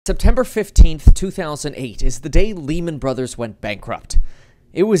September 15th, 2008 is the day Lehman Brothers went bankrupt.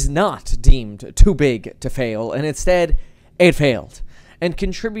 It was not deemed too big to fail, and instead, it failed, and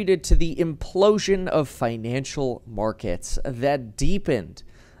contributed to the implosion of financial markets that deepened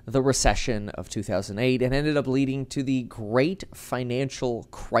the recession of 2008 and ended up leading to the Great Financial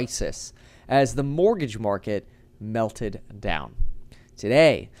Crisis as the mortgage market melted down.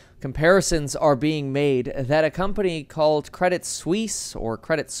 Today, comparisons are being made that a company called Credit Suisse or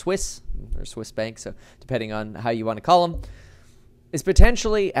Credit Suisse, or Swiss Bank, so depending on how you want to call them, is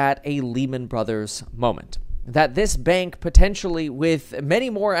potentially at a Lehman Brothers moment. That this bank, potentially with many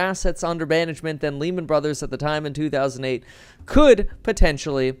more assets under management than Lehman Brothers at the time in 2008, could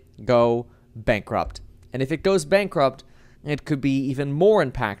potentially go bankrupt. And if it goes bankrupt, it could be even more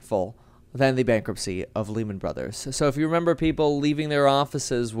impactful than the bankruptcy of Lehman Brothers. So if you remember people leaving their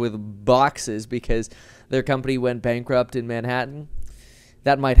offices with boxes because their company went bankrupt in Manhattan,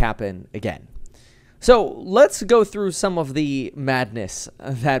 that might happen again. So let's go through some of the madness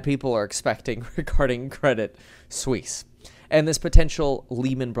that people are expecting regarding Credit Suisse and this potential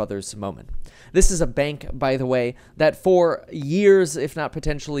Lehman Brothers moment. This is a bank, by the way, that for years, if not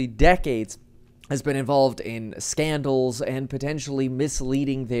potentially decades, has been involved in scandals and potentially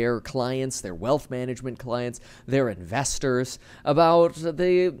misleading their clients, their wealth management clients, their investors, about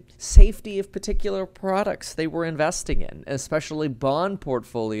the safety of particular products they were investing in, especially bond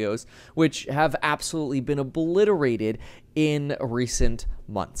portfolios, which have absolutely been obliterated in recent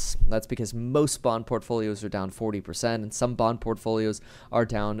months. That's because most bond portfolios are down 40%, and some bond portfolios are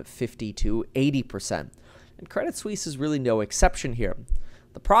down 50 to 80%. And Credit Suisse is really no exception here.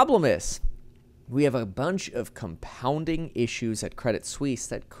 The problem is, we have a bunch of compounding issues at Credit Suisse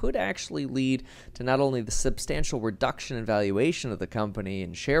that could actually lead to not only the substantial reduction in valuation of the company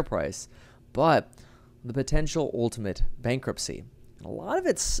and share price, but the potential ultimate bankruptcy. A lot of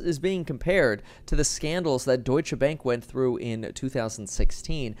it is being compared to the scandals that Deutsche Bank went through in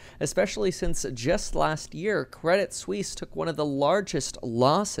 2016, especially since just last year, Credit Suisse took one of the largest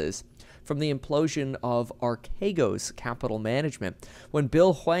losses from the implosion of Archegos Capital Management, when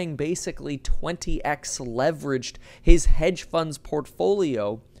Bill Hwang basically 20x leveraged his hedge fund's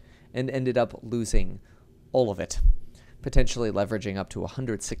portfolio and ended up losing all of it, potentially leveraging up to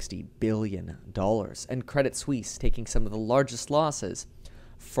 $160 billion, and Credit Suisse taking some of the largest losses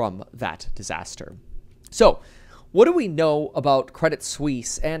from that disaster. So, what do we know about Credit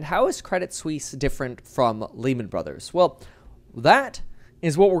Suisse, and how is Credit Suisse different from Lehman Brothers? Well, that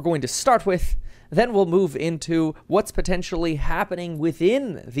is what we're going to start with. Then we'll move into what's potentially happening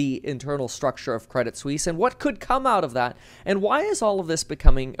within the internal structure of Credit Suisse and what could come out of that, and why is all of this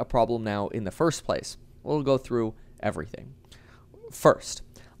becoming a problem now in the first place. We'll go through everything. First,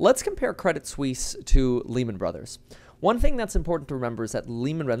 let's compare Credit Suisse to Lehman Brothers. One thing that's important to remember is that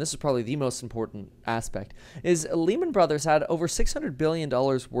Lehman Brothers, this is probably the most important aspect, is Lehman Brothers had over $600 billion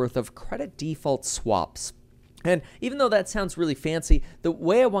worth of credit default swaps. And even though that sounds really fancy, the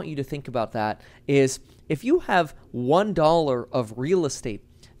way I want you to think about that is if you have $1 of real estate,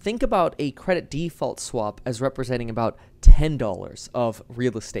 think about a credit default swap as representing about $10 of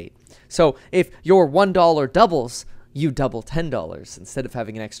real estate. So if your $1 doubles, you double $10. Instead of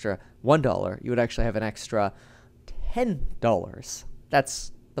having an extra $1, you would actually have an extra $10.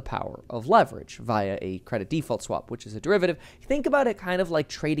 That's the power of leverage via a credit default swap, which is a derivative. Think about it kind of like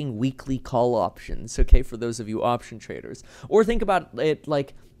trading weekly call options, okay, for those of you option traders. Or think about it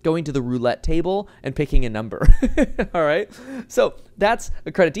like going to the roulette table and picking a number, all right? So that's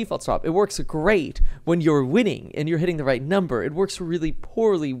a credit default swap. It works great when you're winning and you're hitting the right number. It works really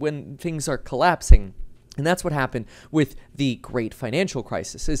poorly when things are collapsing. And that's what happened with the Great Financial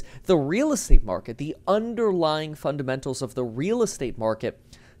Crisis, is the real estate market, the underlying fundamentals of the real estate market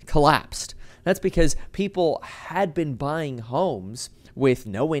collapsed. That's because people had been buying homes with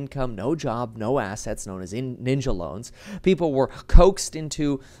no income, no job, no assets, known as ninja loans. People were coaxed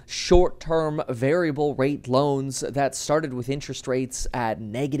into short-term variable rate loans that started with interest rates at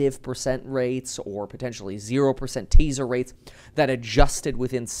 -% rates or potentially 0% teaser rates that adjusted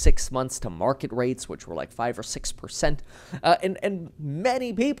within 6 months to market rates, which were like 5 or 6%. And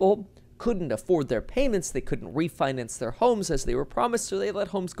many people couldn't afford their payments, they couldn't refinance their homes as they were promised, so they let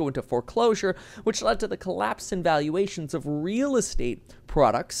homes go into foreclosure, which led to the collapse in valuations of real estate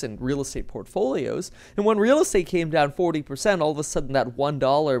products and real estate portfolios. And when real estate came down 40%, all of a sudden that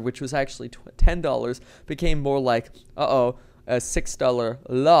 $1, which was actually $10, became more like, a $6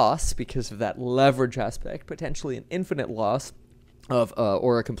 loss because of that leverage aspect, potentially an infinite loss.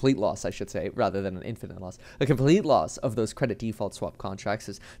 or a complete loss, I should say, rather than an infinite loss, a complete loss of those credit default swap contracts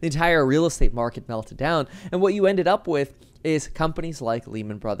as the entire real estate market melted down. And what you ended up with is companies like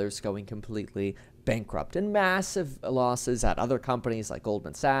Lehman Brothers going completely bankrupt and massive losses at other companies like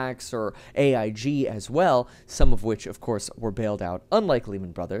Goldman Sachs or AIG as well, some of which, of course, were bailed out, unlike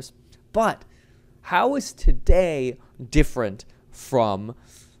Lehman Brothers. But how is today different from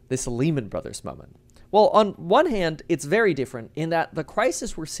this Lehman Brothers moment? Well, on one hand, it's very different in that the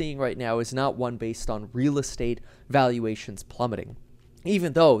crisis we're seeing right now is not one based on real estate valuations plummeting.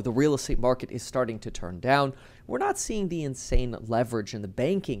 Even though the real estate market is starting to turn down, we're not seeing the insane leverage in the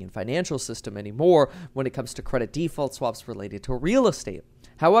banking and financial system anymore when it comes to credit default swaps related to real estate.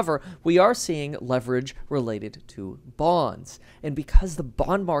 However, we are seeing leverage related to bonds. And because the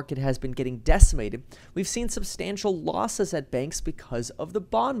bond market has been getting decimated, we've seen substantial losses at banks because of the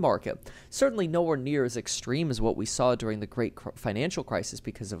bond market. Certainly nowhere near as extreme as what we saw during the Great Financial Crisis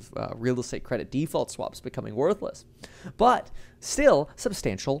because of real estate credit default swaps becoming worthless. But still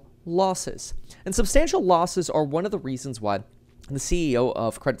substantial losses. And substantial losses are one of the reasons why the CEO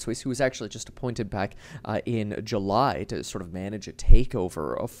of Credit Suisse, who was actually just appointed back in July to sort of manage a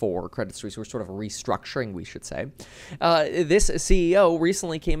takeover for Credit Suisse, or sort of a restructuring, we should say. This CEO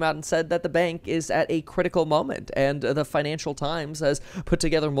recently came out and said that the bank is at a critical moment, and the Financial Times has put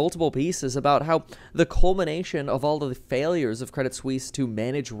together multiple pieces about how the culmination of all of the failures of Credit Suisse to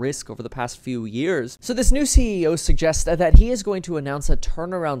manage risk over the past few years. So this new CEO suggests that he is going to announce a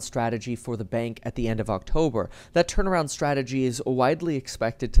turnaround strategy for the bank at the end of October. That turnaround strategy is widely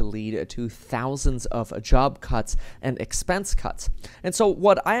expected to lead to thousands of job cuts and expense cuts. And so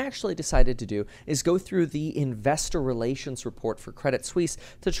what I actually decided to do is go through the investor relations report for Credit Suisse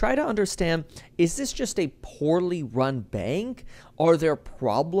to try to understand, is this just a poorly run bank? Are there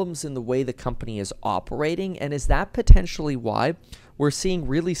problems in the way the company is operating? And is that potentially why we're seeing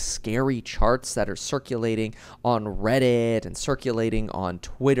really scary charts that are circulating on Reddit and circulating on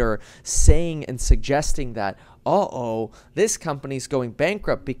Twitter saying and suggesting that, this company's going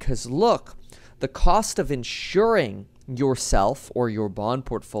bankrupt because look, the cost of insuring yourself or your bond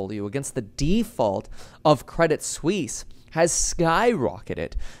portfolio against the default of Credit Suisse has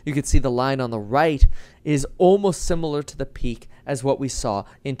skyrocketed. You can see the line on the right is almost similar to the peak as what we saw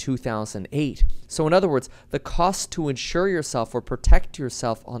in 2008. So in other words, the cost to insure yourself or protect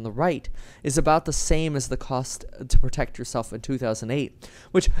yourself on the right is about the same as the cost to protect yourself in 2008,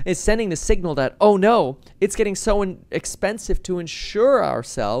 which is sending the signal that, oh no, it's getting so expensive to insure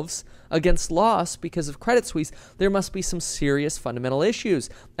ourselves against loss because of Credit Suisse. There must be some serious fundamental issues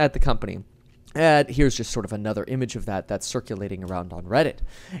at the company. And here's just sort of another image of that that's circulating around on Reddit.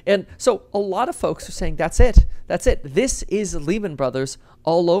 And so a lot of folks are saying, that's it. That's it. This is Lehman Brothers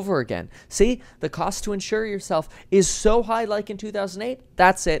all over again. See, the cost to insure yourself is so high like in 2008.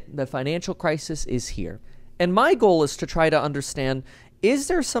 That's it. The financial crisis is here. And my goal is to try to understand, is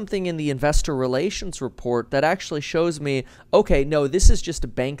there something in the investor relations report that actually shows me, okay, no, this is just a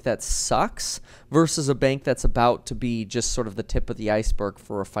bank that sucks versus a bank that's about to be just sort of the tip of the iceberg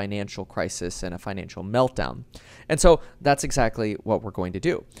for a financial crisis and a financial meltdown? And so that's exactly what we're going to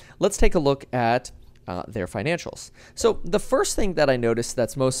do. Let's take a look at their financials. So the first thing that I noticed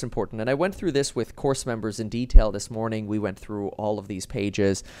that's most important, and I went through this with course members in detail this morning. We went through all of these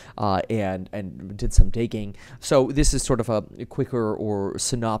pages and did some digging. So this is sort of a quicker or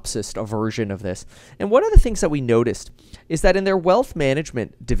synopsis version of this. And one of the things that we noticed is that in their wealth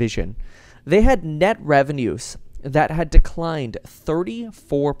management division, they had net revenues that had declined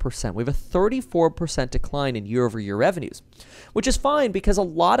 34%. We have a 34% decline in year-over-year revenues, which is fine because a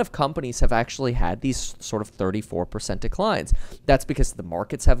lot of companies have actually had these sort of 34% declines. That's because the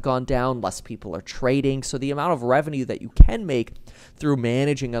markets have gone down, less people are trading, so the amount of revenue that you can make through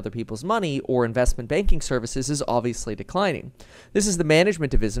managing other people's money or investment banking services is obviously declining. This is the management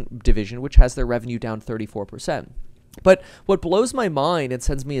division, which has their revenue down 34%. But what blows my mind and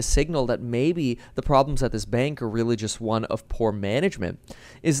sends me a signal that maybe the problems at this bank are really just one of poor management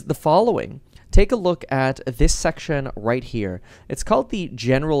is the following. Take a look at this section right here. It's called the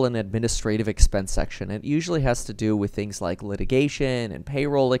General and Administrative Expense section. It usually has to do with things like litigation and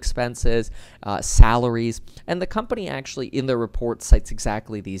payroll expenses, salaries, and the company actually in their report cites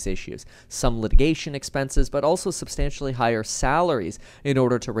exactly these issues. Some litigation expenses, but also substantially higher salaries in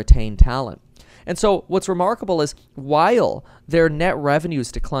order to retain talent. And so what's remarkable is while their net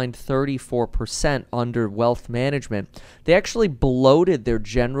revenues declined 34% under wealth management, they actually bloated their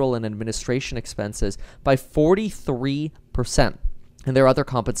general and administration expenses by 43%. and their other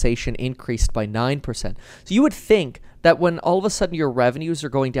compensation increased by 9%. So you would think that when all of a sudden your revenues are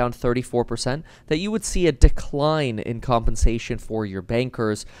going down 34%, that you would see a decline in compensation for your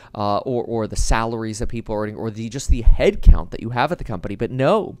bankers, or the salaries that people are earning, or just the headcount that you have at the company. But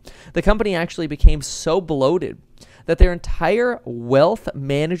no, the company actually became so bloated that their entire wealth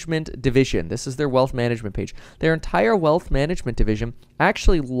management division, this is their wealth management page, their entire wealth management division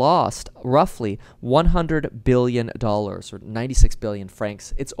actually lost roughly $100 billion, or 96 billion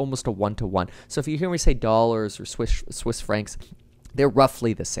francs. It's almost a one-to-one. So if you hear me say dollars or Swiss francs, they're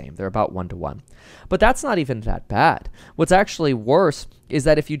roughly the same. They're about one-to-one. But that's not even that bad. What's actually worse is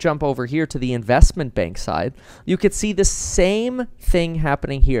that if you jump over here to the investment bank side, you could see the same thing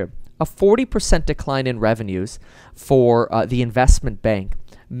happening here. A 40% decline in revenues for the investment bank,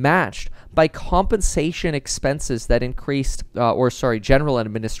 matched by compensation expenses that increased, general and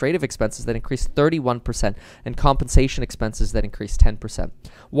administrative expenses that increased 31%, and compensation expenses that increased 10%.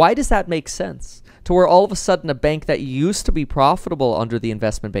 Why does that make sense? To where all of a sudden a bank that used to be profitable under the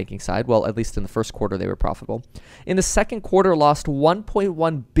investment banking side, well, at least in the first quarter they were profitable, in the second quarter lost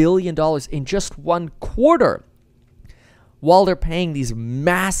 $1.1 billion in just one quarter, while they're paying these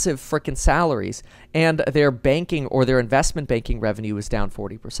massive freaking salaries, and their banking or their investment banking revenue is down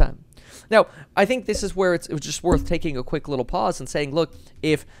 40%. Now, I think this is where it's just worth taking a quick little pause and saying, look,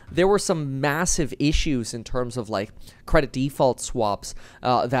 if there were some massive issues in terms of like credit default swaps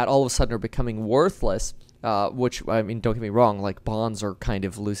that all of a sudden are becoming worthless, which, I mean, don't get me wrong, like bonds are kind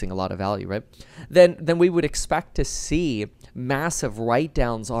of losing a lot of value, right? Then we would expect to see massive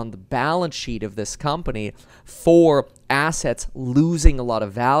write-downs on the balance sheet of this company for assets losing a lot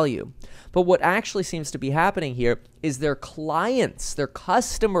of value. But what actually seems to be happening here is their clients, their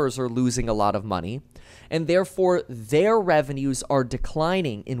customers are losing a lot of money, and therefore their revenues are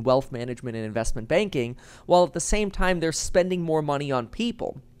declining in wealth management and investment banking, while at the same time they're spending more money on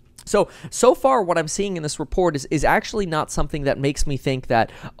people. So far what I'm seeing in this report is actually not something that makes me think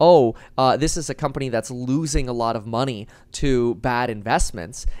that, this is a company that's losing a lot of money to bad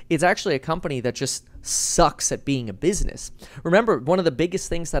investments. It's actually a company that just sucks at being a business. Remember, one of the biggest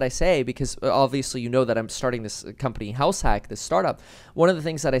things that I say, because obviously you know that I'm starting this company, House Hack, this startup, one of the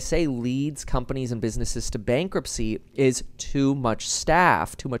things that I say leads companies and businesses to bankruptcy is too much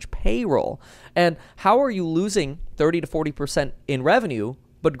staff, too much payroll. And how are you losing 30 to 40% in revenue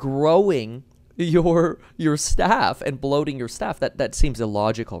but growing your staff and bloating your staff? That seems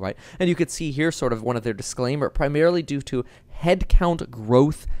illogical, right? And you could see here sort of one of their disclaimer, primarily due to headcount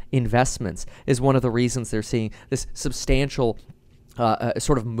growth investments is one of the reasons they're seeing this substantial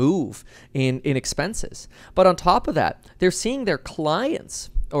sort of move in expenses. But on top of that, they're seeing their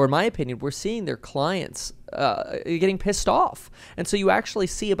clients, or in my opinion, we're seeing their clients getting pissed off. And so you actually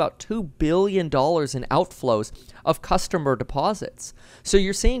see about $2 billion in outflows of customer deposits. So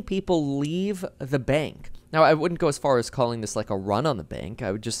you're seeing people leave the bank. Now, I wouldn't go as far as calling this like a run on the bank.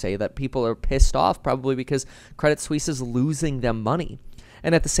 I would just say that people are pissed off probably because Credit Suisse is losing them money.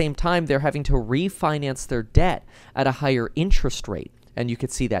 And at the same time, they're having to refinance their debt at a higher interest rate. And you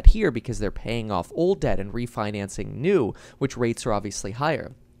could see that here because they're paying off old debt and refinancing new, which rates are obviously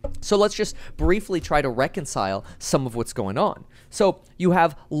higher. So let's just briefly try to reconcile some of what's going on. So you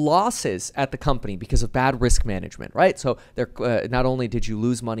have losses at the company because of bad risk management, right? So not only did you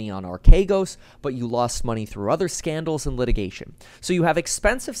lose money on Archegos, but you lost money through other scandals and litigation. So you have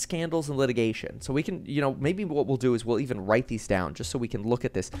expensive scandals and litigation. So we can, maybe what we'll do is we'll even write these down just so we can look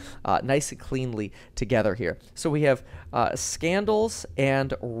at this nice and cleanly together here. So we have scandals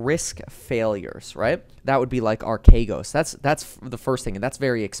and risk failures, right? That would be like Archegos. That's the first thing, and that's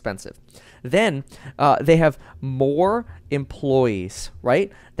very expensive. Then they have more employees,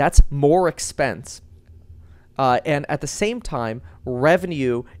 right? That's more expense. And at the same time,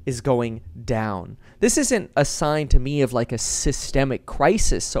 revenue is going down. This isn't a sign to me of like a systemic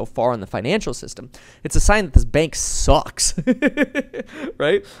crisis so far in the financial system. It's a sign that this bank sucks,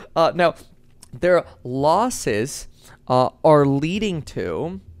 right? Now, their losses are leading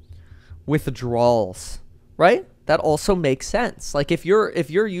to withdrawals, right? That also makes sense. Like if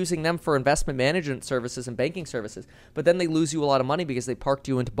you're using them for investment management services and banking services, but then they lose you a lot of money because they parked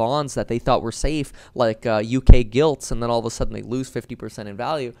you into bonds that they thought were safe, like UK gilts, and then all of a sudden they lose 50% in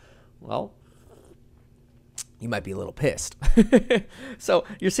value, well, you might be a little pissed. So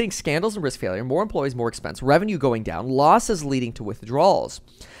you're seeing scandals and risk failure, more employees, more expense, revenue going down, losses leading to withdrawals.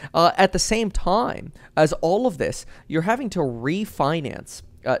 At the same time as all of this, you're having to refinance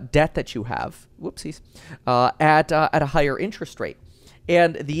debt that you have, whoopsies, at a higher interest rate.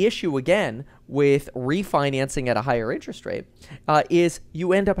 And the issue, again, with refinancing at a higher interest rate is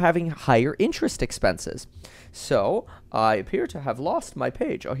you end up having higher interest expenses. So I appear to have lost my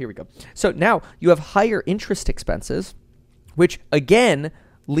page. Oh, here we go. So now you have higher interest expenses, which, again,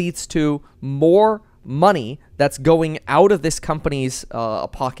 leads to more money that's going out of this company's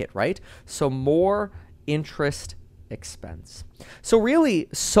pocket, right? So more interest expense. So really,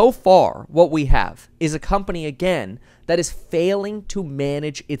 so far, what we have is a company, again, that is failing to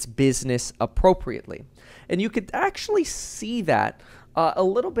manage its business appropriately. And you could actually see that a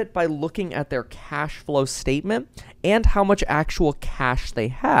little bit by looking at their cash flow statement and how much actual cash they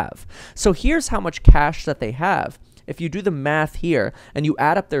have. So here's how much cash that they have. If you do the math here and you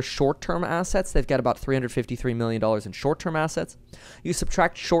add up their short-term assets, they've got about $353 million in short-term assets. You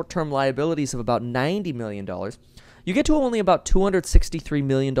subtract short-term liabilities of about $90 million. You get to only about $263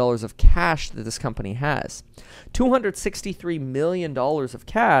 million of cash that this company has. $263 million of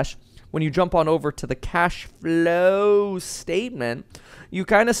cash, when you jump on over to the cash flow statement, you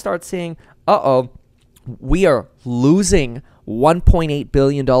kind of start seeing, we are losing $1.8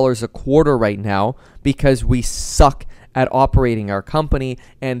 billion a quarter right now because we suck at operating our company,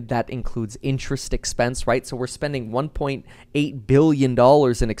 and that includes interest expense, right? So we're spending $1.8 billion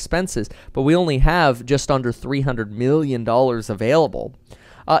in expenses, but we only have just under $300 million available.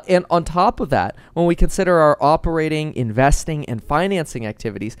 And on top of that, when we consider our operating, investing, and financing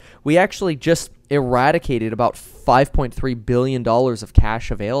activities, we actually just eradicated about $5.3 billion of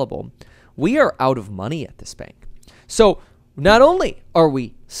cash available. We are out of money at this bank. So not only are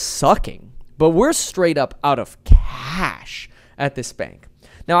we sucking, but we're straight up out of cash at this bank.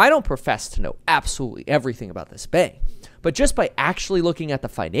 Now, I don't profess to know absolutely everything about this bank, but just by actually looking at the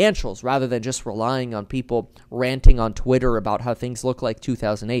financials rather than just relying on people ranting on Twitter about how things look like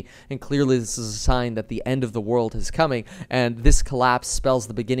 2008, and clearly this is a sign that the end of the world is coming and this collapse spells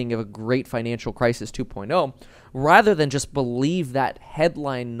the beginning of a great financial crisis 2.0, rather than just believe that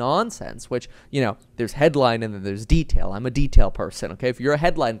headline nonsense, which, there's headline and then there's detail. I'm a detail person, okay? If you're a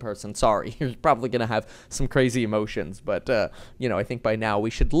headline person, sorry, you're probably going to have some crazy emotions, but, I think by now we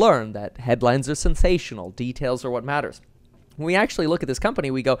should learn that headlines are sensational, details are what matters. When we actually look at this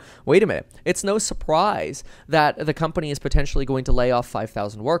company, we go, wait a minute, it's no surprise that the company is potentially going to lay off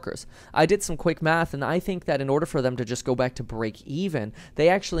 5,000 workers. I did some quick math, and I think that in order for them to just go back to break even, they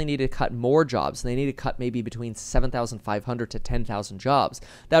actually need to cut more jobs. They need to cut maybe between 7,500 to 10,000 jobs.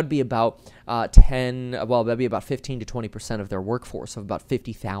 That would be about that'd be about 15 to 20% of their workforce of about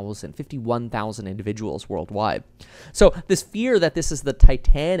 51,000 individuals worldwide. So this fear that this is the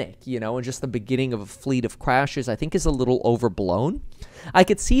Titanic, and just the beginning of a fleet of crashes, I think is a little overblown. I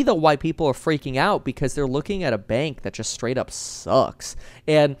could see, though, why people are freaking out, because they're looking at a bank that just straight up sucks.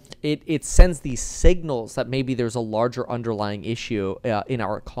 And it sends these signals that maybe there's a larger underlying issue in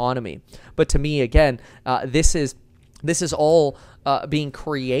our economy. But to me, again, this is all being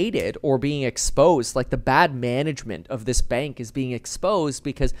created or being exposed. Like, the bad management of this bank is being exposed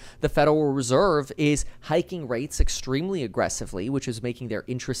because the Federal Reserve is hiking rates extremely aggressively, which is making their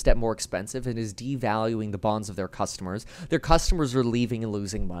interest debt more expensive and is devaluing the bonds of their customers. Their customers are leaving and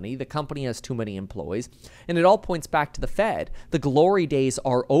losing money. The company has too many employees. And it all points back to the Fed. The glory days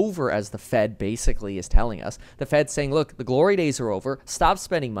are over, as the Fed basically is telling us. The Fed's saying, look, the glory days are over. Stop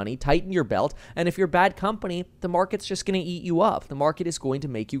spending money. Tighten your belt. And if you're a bad company, the market's just going to eat you up. The market is going to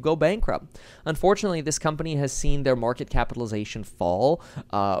make you go bankrupt. Unfortunately, this company has seen their market capitalization fall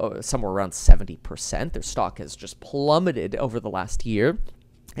somewhere around 70%. Their stock has just plummeted over the last year.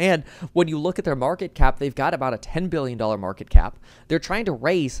 And when you look at their market cap, they've got about a $10 billion market cap. They're trying to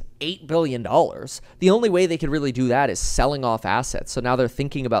raise $8 billion. The only way they could really do that is selling off assets. So now they're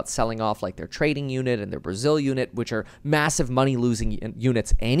thinking about selling off like their trading unit and their Brazil unit, which are massive money-losing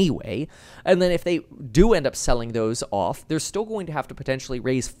units anyway. And then if they do end up selling those off, they're still going to have to potentially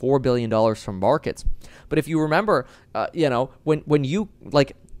raise $4 billion from markets. But if you remember, when you,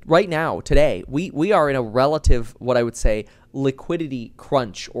 like, right now, today, we are in a relative, what I would say, liquidity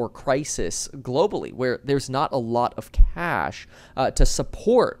crunch or crisis globally, where there's not a lot of cash to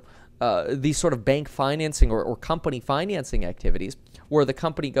support these sort of bank financing or company financing activities, where the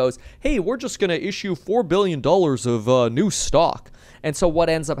company goes, hey, we're just going to issue $4 billion of new stock. And so what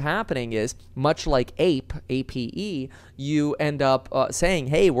ends up happening is, much like APE, you end up saying,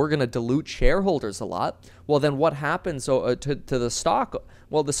 hey, we're going to dilute shareholders a lot. Well, then what happens to the stock?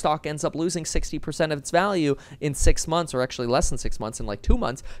 Well, the stock ends up losing 60% of its value in 6 months, or actually less than 6 months, in like 2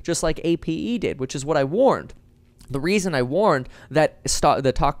 months, just like APE did, which is what I warned. The reason I warned that the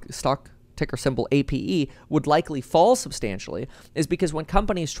stock ticker symbol APE would likely fall substantially is because when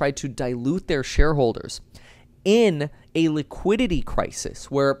companies try to dilute their shareholders, in a liquidity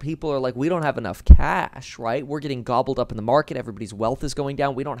crisis where people are like, we don't have enough cash, right? We're getting gobbled up in the market. Everybody's wealth is going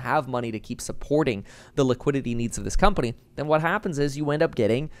down. We don't have money to keep supporting the liquidity needs of this company. Then what happens is you end up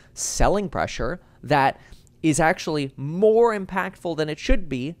getting selling pressure that is actually more impactful than it should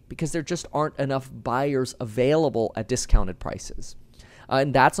be because there just aren't enough buyers available at discounted prices.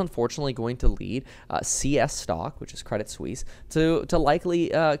 And that's unfortunately going to lead CS stock, which is Credit Suisse, to likely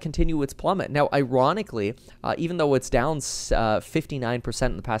continue its plummet. Now, ironically, even though it's down 59%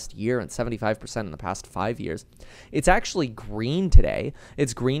 in the past year and 75% in the past 5 years, it's actually green today.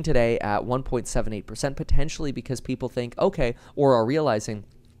 It's green today at 1.78%, potentially because people think, okay, or are realizing,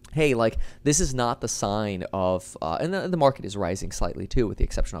 hey, like, this is not the sign of, and the market is rising slightly too, with the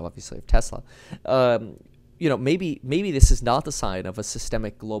exception of, obviously, of Tesla. Maybe this is not the sign of a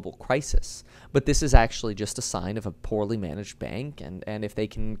systemic global crisis, but this is actually just a sign of a poorly managed bank. And if they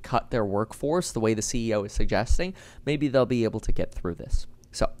can cut their workforce the way the CEO is suggesting, maybe they'll be able to get through this.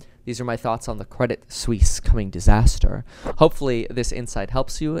 So these are my thoughts on the Credit Suisse coming disaster. Hopefully this insight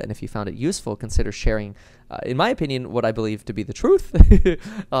helps you, and if you found it useful, consider sharing, in my opinion, what I believe to be the truth,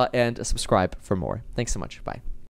 and subscribe for more. Thanks so much. Bye.